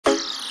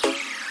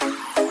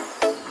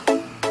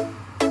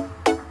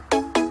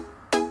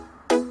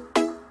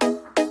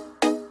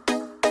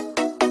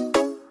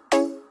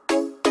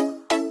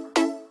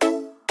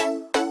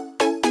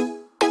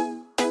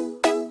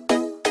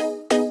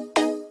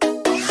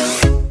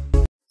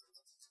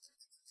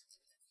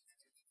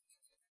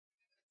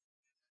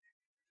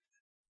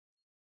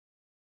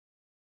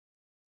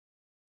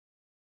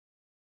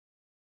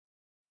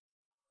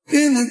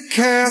In a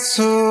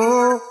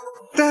castle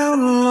down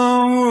a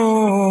long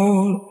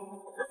road,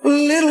 a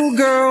little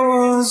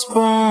girl was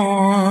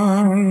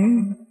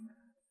born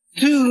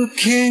to a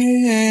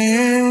king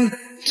and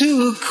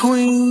to a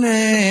queen,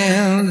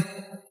 and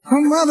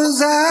her mother's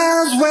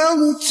eyes welled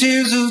with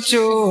tears of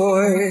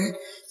joy,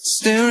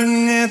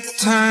 staring at the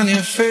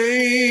tiny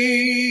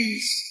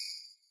face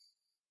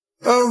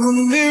of the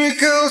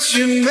miracle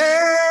she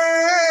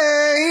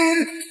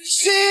made.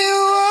 She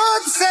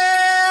would say,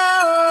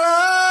 I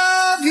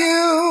love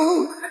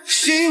you.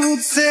 She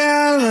would say,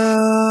 I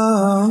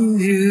love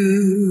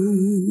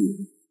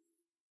you.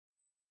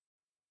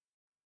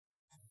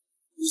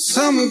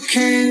 Summer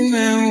came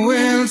and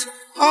went,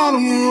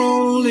 autumn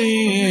rolled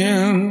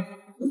in.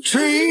 The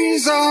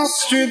trees all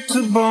stripped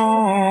to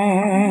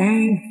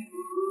bone.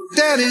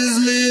 Daddy's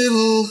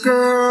little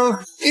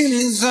girl in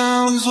his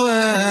arms,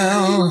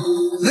 well,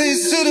 they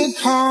sit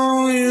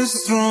upon his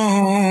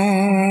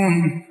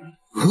throne.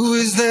 Who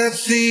is that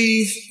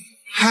thief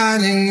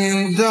hiding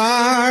in the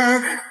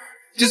dark?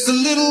 Just a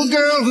little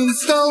girl who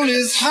stole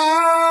his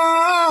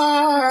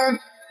heart.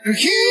 And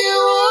he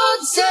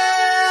would say,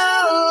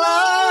 I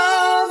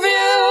love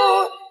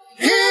you.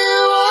 He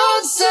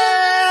would say,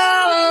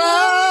 I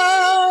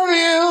love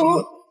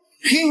you.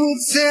 He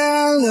would say,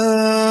 I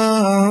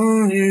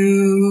love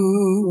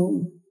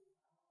you.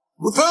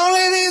 With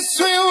only these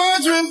three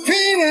words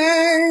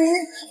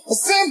repeating, a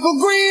simple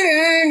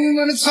greeting,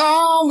 but it's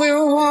all we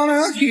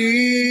wanna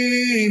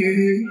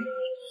hear.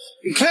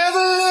 And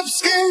clever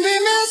lips can be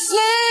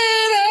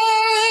misleading,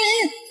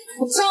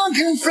 the tongue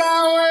can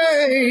fly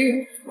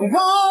away, it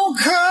won't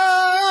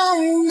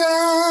come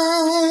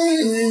down.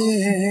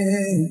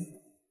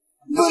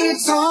 But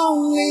it's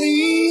only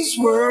these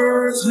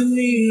words we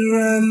need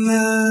right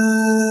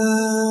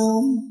now.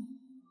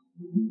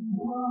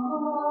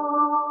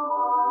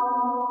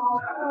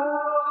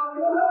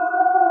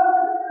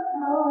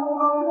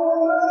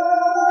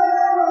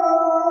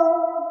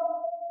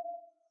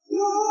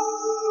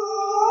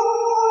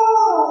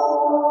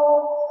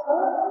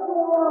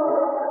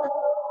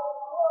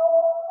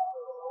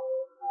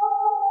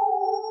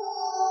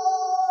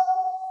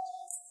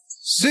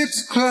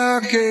 6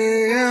 o'clock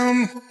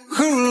a.m.,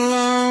 her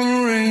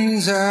alarm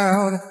rings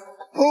out,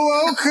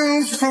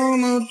 awoken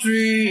from a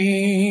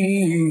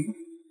dream.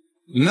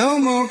 No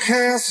more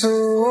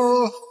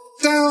castle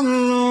down a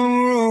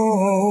long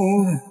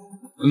road,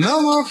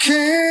 no more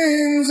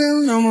kings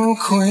and no more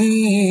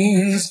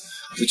queens,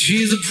 but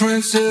she's a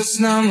princess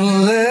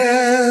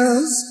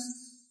nonetheless,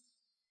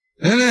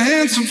 and a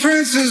handsome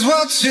prince is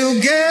what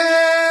she'll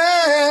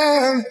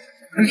get.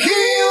 And he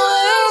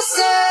will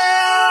say,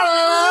 I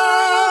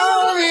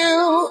love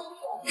you.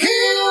 He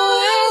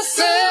will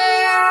say,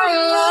 I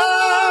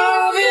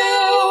love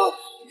you.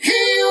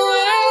 He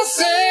will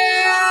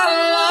say, I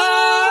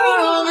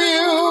love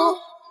you.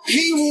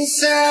 He will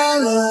say,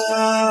 I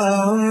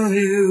love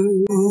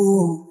you.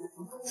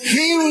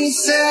 He will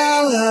say,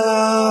 I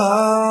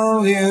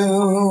love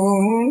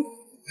you.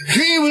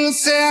 He will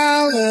say,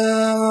 I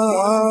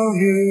love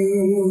you.